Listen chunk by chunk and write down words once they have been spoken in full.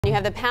You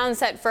have the pound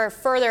set for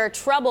further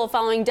trouble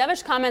following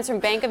dovish comments from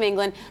Bank of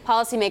England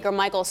policymaker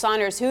Michael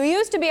Saunders, who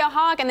used to be a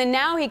hawk, and then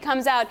now he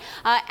comes out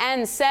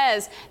and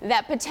says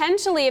that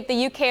potentially if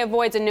the UK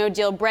avoids a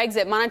no-deal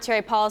Brexit,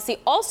 monetary policy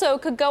also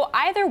could go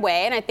either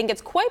way. And I think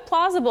it's quite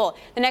plausible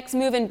the next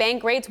move in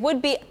bank rates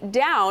would be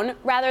down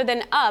rather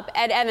than up.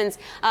 Ed Evans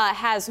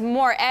has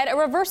more. Ed, a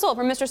reversal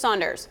from Mr.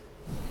 Saunders.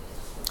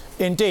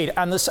 Indeed,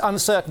 and this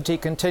uncertainty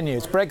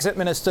continues. Brexit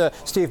Minister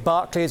Steve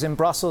Barclay is in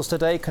Brussels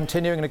today,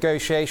 continuing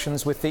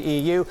negotiations with the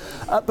EU.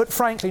 But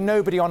frankly,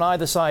 nobody on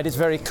either side is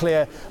very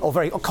clear or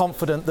very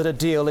confident that a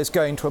deal is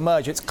going to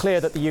emerge. It's clear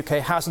that the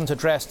UK hasn't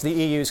addressed the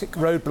EU's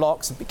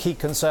roadblocks, the key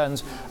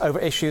concerns over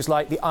issues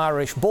like the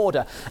Irish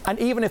border. And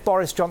even if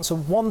Boris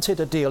Johnson wanted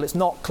a deal, it's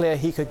not clear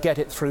he could get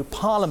it through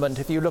Parliament.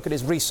 If you look at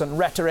his recent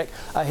rhetoric,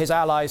 his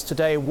allies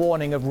today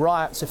warning of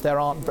riots if the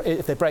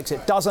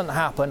Brexit doesn't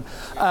happen,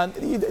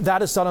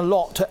 that has done a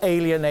lot to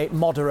alienate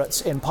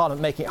moderates in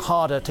Parliament, making it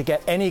harder to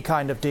get any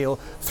kind of deal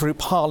through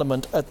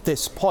Parliament at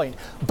this point.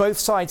 Both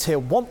sides here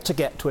want to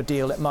get to a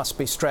deal, it must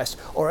be stressed,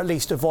 or at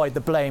least avoid the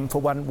blame for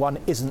when one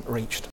isn't reached.